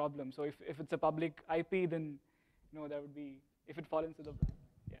be a problem. So if it's a public IP, then that would be, if it falls into the,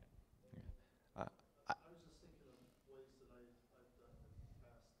 yeah. I was just thinking of ways that I've done in the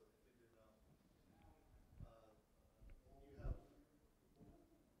past to figure it out. You have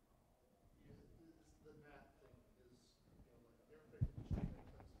the NAT thing is, like a mirror picture that comes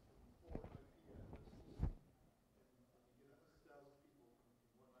from 4 IP addresses, and you get 100,000 people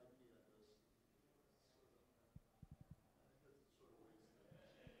from one IP address. I think that's the sort of ways that.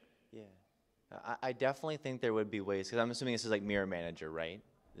 Yeah. I definitely think there would be ways, because I'm assuming this is like Mirror Manager, right?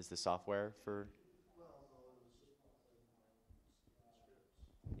 Is the software for? Well, no, it was just scripts.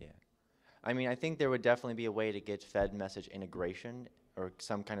 Yeah. I mean, I think there would definitely be a way to get Fed message integration or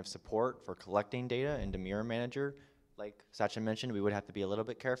some kind of support for collecting data into Mirror Manager. Like Sachin mentioned, we would have to be a little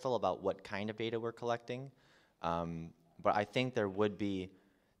bit careful about what kind of data we're collecting. But I think there would be,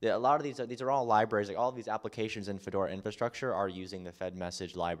 a lot of these are all libraries, like all of these applications in Fedora infrastructure are using the Fed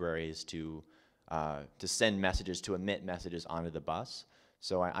message libraries to send messages, to emit messages onto the bus.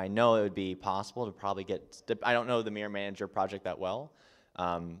 So I know it would be possible to probably get, I don't know the Mirror Manager project that well,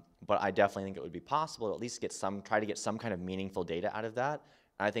 but I definitely think it would be possible to at least try to get some kind of meaningful data out of that.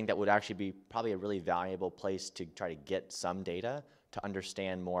 And I think that would actually be probably a really valuable place to try to get some data to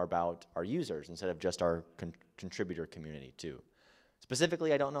understand more about our users instead of just our contributor community too.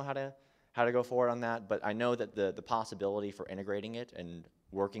 Specifically, I don't know how to go forward on that, but I know that the possibility for integrating it and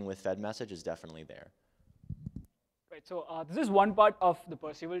working with Fed message is definitely there. Right, so this is one part of the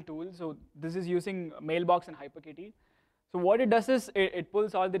Percival tool. So this is using Mailbox and HyperKitty. So what it does is it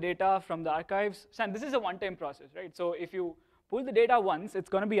pulls all the data from the archives. And this is a one-time process, right? So if you pull the data once, it's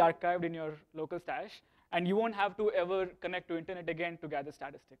going to be archived in your local stash, and you won't have to ever connect to internet again to gather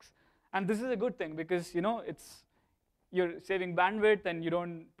statistics. And this is a good thing because you're saving bandwidth and you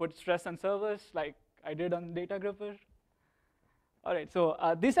don't put stress on servers like I did on Data Gripper. All right, so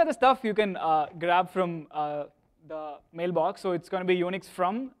these are the stuff you can grab from the mailbox. So it's going to be Unix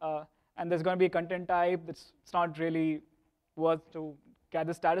from, and there's going to be a content type that's it's not really worth to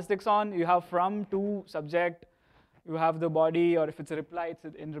gather statistics on. You have from to subject, you have the body, or if it's a reply, it's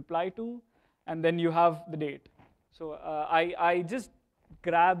in reply to, and then you have the date. So I just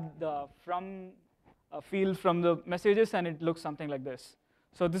grabbed the from field from the messages, and it looks something like this.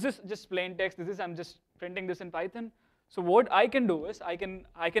 So this is just plain text. I'm just printing this in Python. So what I can do is I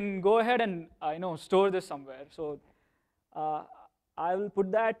can go ahead and store this somewhere. So I'll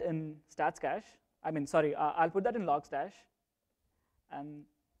put that in stats cache. I'll put that in logstash. And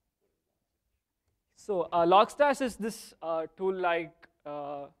so logstash is this tool like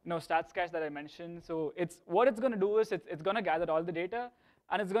stats cache that I mentioned. So what it's going to do is it's going to gather all the data,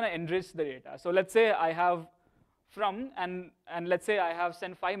 and it's going to enrich the data. So let's say I have from, and let's say I have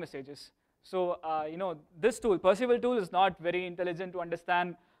sent 5 messages. So this tool, Percival tool, is not very intelligent to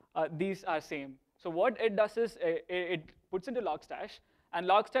understand these are same. So what it does is it puts into logstash, and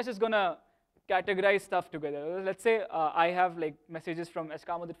logstash is going to categorize stuff together. Let's say I have like messages from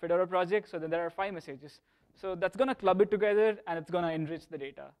Kamath at Fedora project, so then there are 5 messages. So that's going to club it together, and it's going to enrich the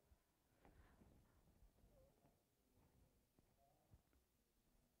data.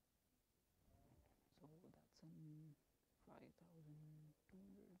 So that's in 5,200.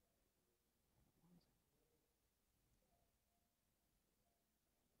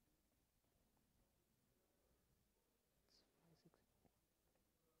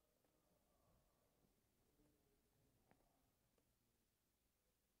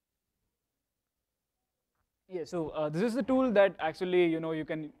 Yeah, so this is the tool that actually you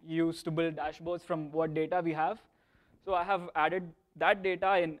can use to build dashboards from what data we have. So I have added that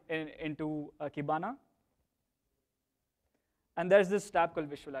data into Kibana. And there's this tab called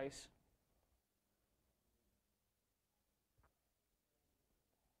Visualize.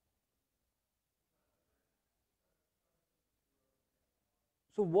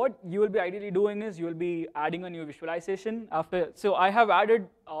 So what you will be ideally doing is you will be adding a new visualization after. So I have added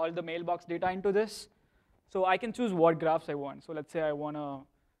all the mailbox data into this. So I can choose what graphs I want. So let's say I want to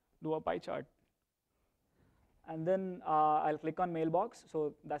do a pie chart. And then I'll click on mailbox.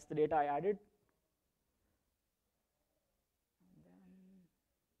 So that's the data I added.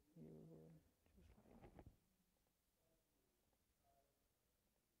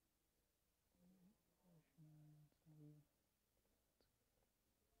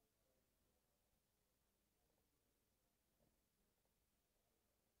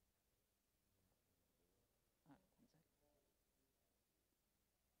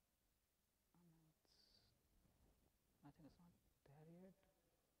 I think it's not there yet.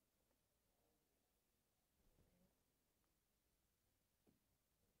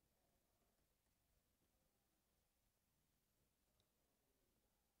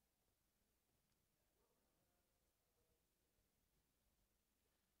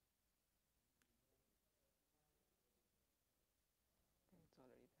 Okay, it's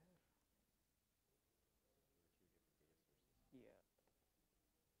already there. Yeah.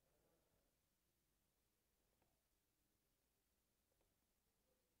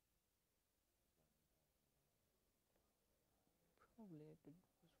 Probably it was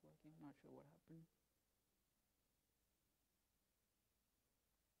working. I'm not sure what happened.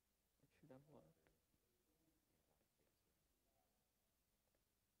 It should have worked.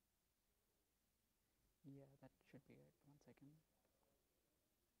 Yeah, that should be it. 1 second.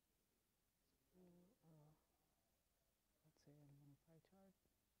 So, let's say I'm on a pie chart.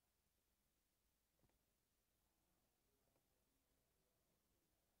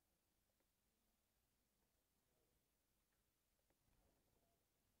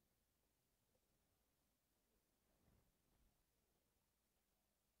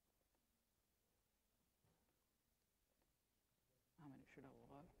 It should have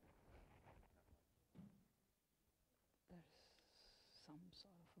worked. There's some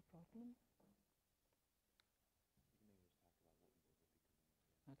sort of a problem.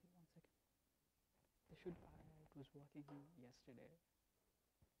 Okay, 1 second. It was working yesterday.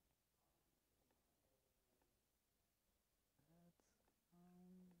 So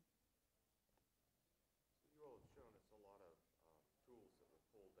you all have shown us a lot of tools that will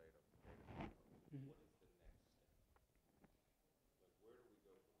pull data from data. Mm-hmm. What is the next step? Like, where do we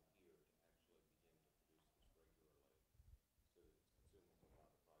go from here to actually begin to produce this regularly so that it's consumable by the project and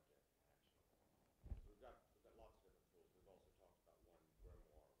actionable? So we've got lots of different tools. We've also talked about one,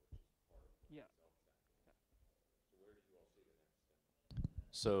 Grimoire, which is part of the Yeah. self-stack. So where do you all see the next step?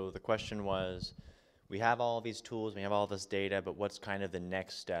 So the question was, we have all these tools, we have all this data, but what's kind of the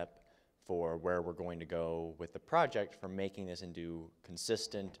next step for where we're going to go with the project for making this into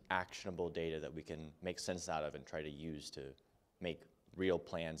consistent, actionable data that we can make sense out of and try to use to make real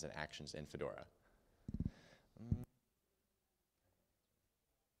plans and actions in Fedora.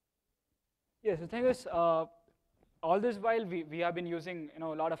 Yes, the thing is, all this while we have been using a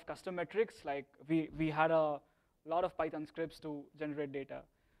lot of custom metrics. Like we had a lot of Python scripts to generate data.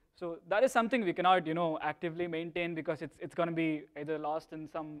 So that is something we cannot actively maintain because it's going to be either lost in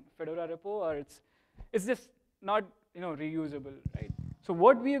some Fedora repo or it's just not reusable, right? So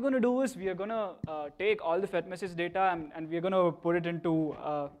what we are going to do is we are going to take all the Fed message data and we are going to put it into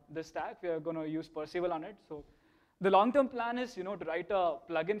this stack. We are going to use Percival on it. So the long-term plan is to write a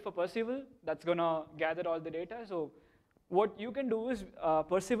plugin for Percival that's going to gather all the data. So what you can do is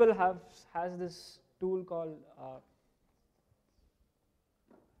Percival has this tool called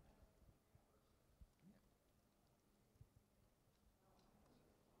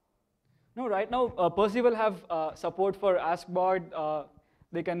no, right now Percival have support for AskBot.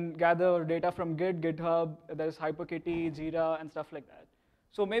 They can gather data from Git, GitHub. There's HyperKitty, Jira, and stuff like that.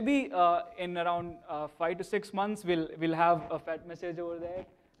 So maybe in around 5 to 6 months, we'll have a Fed message over there.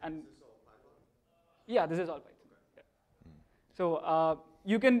 And Is this all Python? yeah, this is all Python. Yeah. So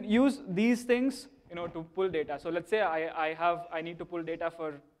you can use these things to pull data. So let's say I need to pull data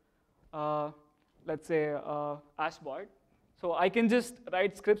for let's say AskBot. So I can just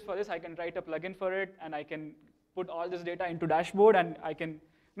write scripts for this. I can write a plugin for it, and I can put all this data into dashboard, and I can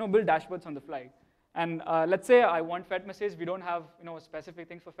build dashboards on the fly. And let's say I want Fed message. We don't have a specific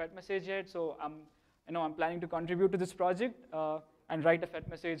thing for Fed message yet. So I'm planning to contribute to this project and write a Fed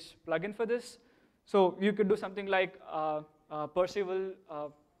message plugin for this. So you could do something like Percival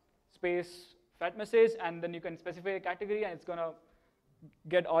space Fed message, and then you can specify a category, and it's going to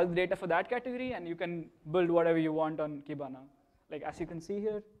get all the data for that category, and you can build whatever you want on Kibana. Like as you can see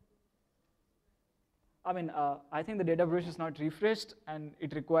here, I mean, I think the data bridge is not refreshed, and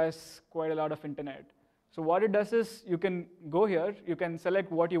it requires quite a lot of internet. So what it does is you can go here, you can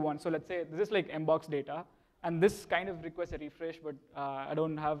select what you want. So let's say this is like mbox data, and this kind of requires a refresh, but I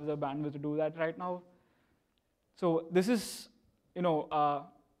don't have the bandwidth to do that right now. So this is,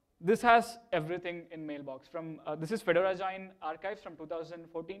 this has everything in Mailbox. This is Fedora Join archives from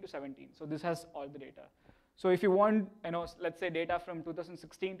 2014 to 17. So this has all the data. So if you want, let's say data from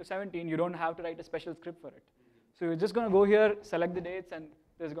 2016 to 17, you don't have to write a special script for it. So you're just going to go here, select the dates, and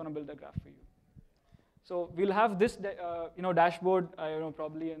it's going to build a graph for you. So we'll have this, dashboard,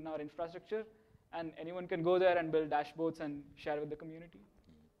 probably in our infrastructure, and anyone can go there and build dashboards and share with the community.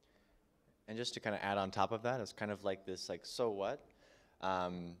 And just to kind of add on top of that, it's kind of like this, so what?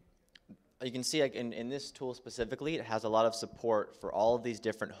 You can see in this tool specifically, it has a lot of support for all of these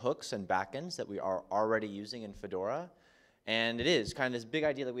different hooks and backends that we are already using in Fedora. And it is kind of this big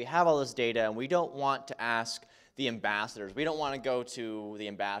idea that we have all this data, and we don't want to ask the ambassadors. We don't want to go to the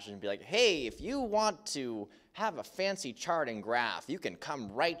ambassadors and be like, hey, if you want to have a fancy chart and graph, you can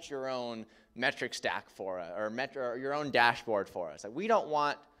come write your own metric stack for us, or your own dashboard for us. We don't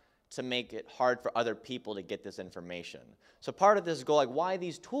want to make it hard for other people to get this information. So part of this goal, why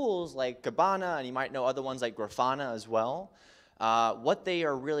these tools like Kibana, and you might know other ones like Grafana as well, what they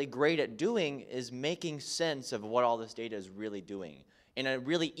are really great at doing is making sense of what all this data is really doing in a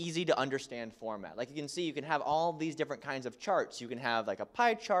really easy to understand format. Like you can see, you can have all these different kinds of charts. You can have like a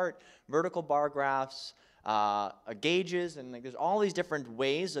pie chart, vertical bar graphs, gauges, and there's all these different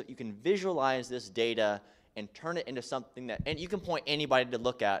ways that you can visualize this data and turn it into something that, and you can point anybody to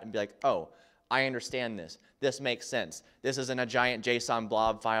look at and be like, oh, I understand this. This makes sense. This isn't a giant JSON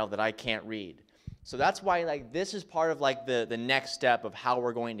blob file that I can't read. So that's why this is part of the next step of how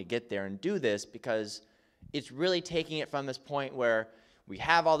we're going to get there and do this, because it's really taking it from this point where we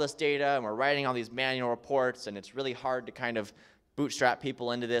have all this data and we're writing all these manual reports, and it's really hard to kind of bootstrap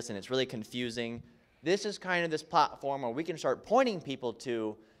people into this, and it's really confusing. This is kind of this platform where we can start pointing people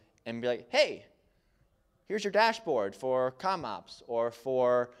to and be like, hey, here's your dashboard for CommOps or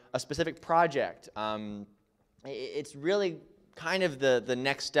for a specific project. It's really kind of the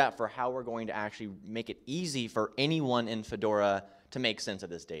next step for how we're going to actually make it easy for anyone in Fedora to make sense of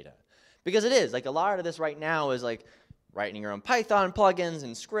this data. Because it is, a lot of this right now is writing your own Python plugins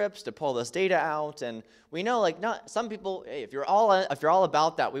and scripts to pull this data out. And we know not some people, hey, if you're all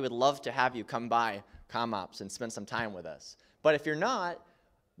about that, we would love to have you come by CommOps and spend some time with us. But if you're not,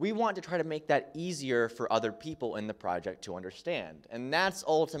 we want to try to make that easier for other people in the project to understand. And that's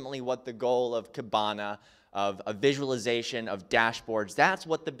ultimately what the goal of Kibana, of a visualization, of dashboards, that's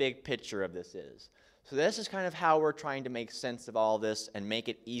what the big picture of this is. So this is kind of how we're trying to make sense of all this and make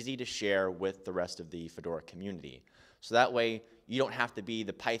it easy to share with the rest of the Fedora community. So that way, you don't have to be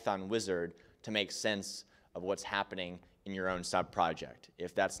the Python wizard to make sense of what's happening in your own sub-project.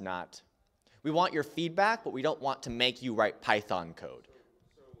 If that's not we want your feedback, but we don't want to make you write Python code.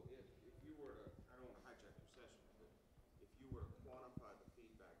 So if you were to, I don't want to hijack your session, but if you were to quantify the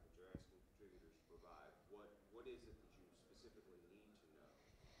feedback that you're asking contributors to provide, what is it that you specifically need to know?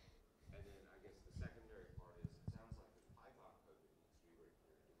 And then I guess the secondary part is, it sounds like there's Python code that needs to be written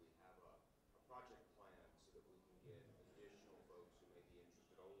here. Do we have a project plan so that we can get additional folks who may be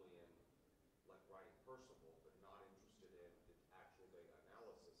interested only in like writing Percival, but not interested in the actual data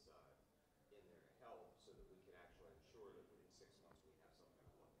analysis side in there to help so that we can actually ensure that within 6 months we have something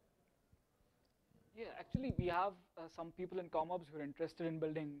to look at? Yeah, actually, we have some people in CommOps who are interested in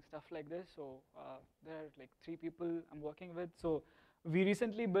building stuff like this. So there are like 3 people I'm working with. So we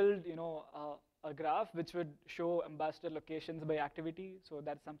recently built, a graph which would show ambassador locations by activity. So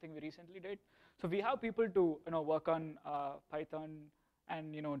that's something we recently did. So we have people to, work on Python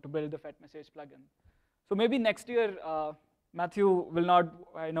and, to build the Fed message plugin. So maybe next year, Matthew will not,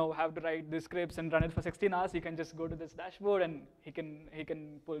 have to write these scripts and run it for 16 hours. He can just go to this dashboard and he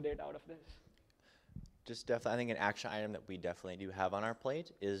can pull data out of this. Just definitely, I think an action item that we definitely do have on our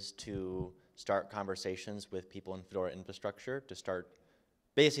plate is to start conversations with people in Fedora infrastructure to start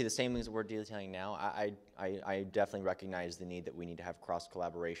basically the same things that we're detailing now. I definitely recognize the need that we need to have cross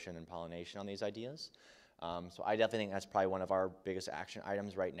collaboration and pollination on these ideas. So I definitely think that's probably one of our biggest action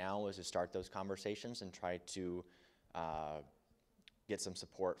items right now is to start those conversations and try to get some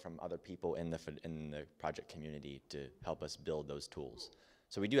support from other people in the project community to help us build those tools.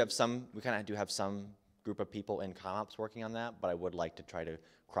 So we do have some, we kind of do have some group of people in CommOps working on that, but I would like to try to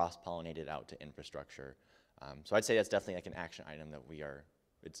cross-pollinate it out to infrastructure. So I'd say that's definitely like an action item that we are,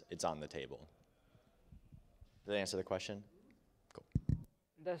 it's on the table. Did that answer the question? Cool.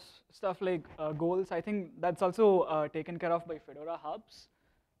 There's stuff like goals. I think that's also taken care of by Fedora hubs.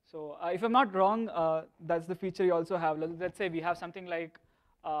 So if I'm not wrong, that's the feature you also have. Let's say we have something like,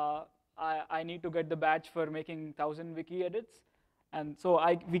 I need to get the badge for making 1,000 wiki edits. And so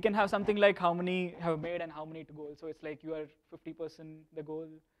we can have something like how many have made and how many to goal. So it's like you are 50% the goal.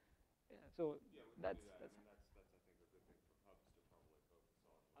 Yeah, so that's I think a good thing for hubs to probably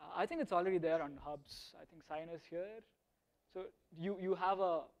focus on. I think it's already there on hubs. I think sign is here. So you have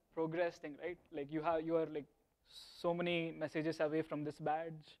a progress thing, right? Like you are like so many messages away from this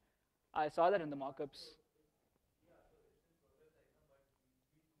badge. I saw that in the mockups.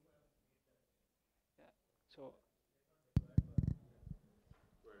 Yeah. So.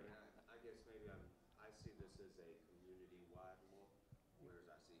 I guess maybe I see this as a community-wide look, whereas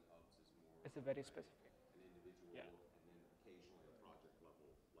I see hubs as more. It's a very specific. An individual look, and then occasionally a project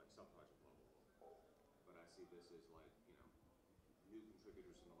level, like sub-project level look. But I see this as like, new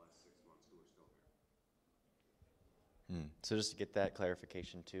contributors in the last 6 months who are still here. So just to get that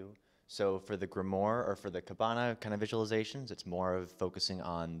clarification too. So for the Grimoire or for the Kibana kind of visualizations, it's more of focusing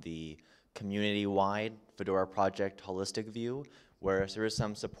on the community-wide Fedora project holistic view, whereas there is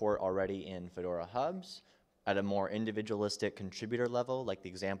some support already in Fedora hubs at a more individualistic contributor level. Like the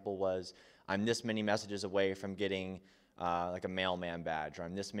example was, I'm this many messages away from getting like a mailman badge, or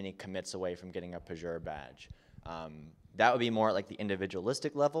I'm this many commits away from getting a Pagure badge. That would be more at like the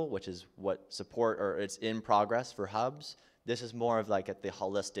individualistic level, which is what support, or it's in progress for hubs. This is more of like at the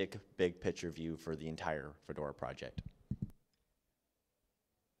holistic big picture view for the entire Fedora project.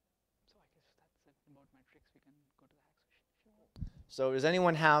 So I guess that's it about metrics. We can go to the hack session. So does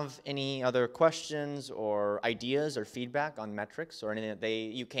anyone have any other questions or ideas or feedback on metrics or anything that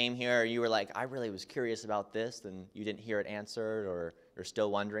you came here, you were like, I really was curious about this, and you didn't hear it answered or you're still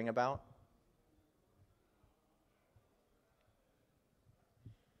wondering about?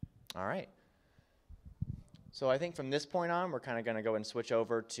 All right. So I think from this point on, we're kind of going to go and switch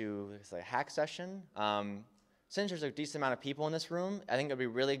over to a hack session. Since there's a decent amount of people in this room, I think it would be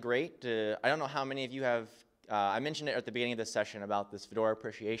really great to, I don't know how many of you have, I mentioned it at the beginning of this session about this Fedora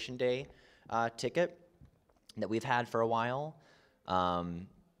Appreciation Day ticket that we've had for a while.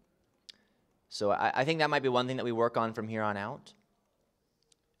 So I think that might be one thing that we work on from here on out.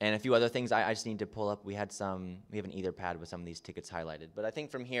 And a few other things I just need to pull up. We have an Etherpad with some of these tickets highlighted. But I think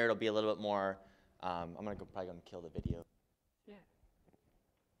from here it'll be a little bit more, I'm probably going to kill the video.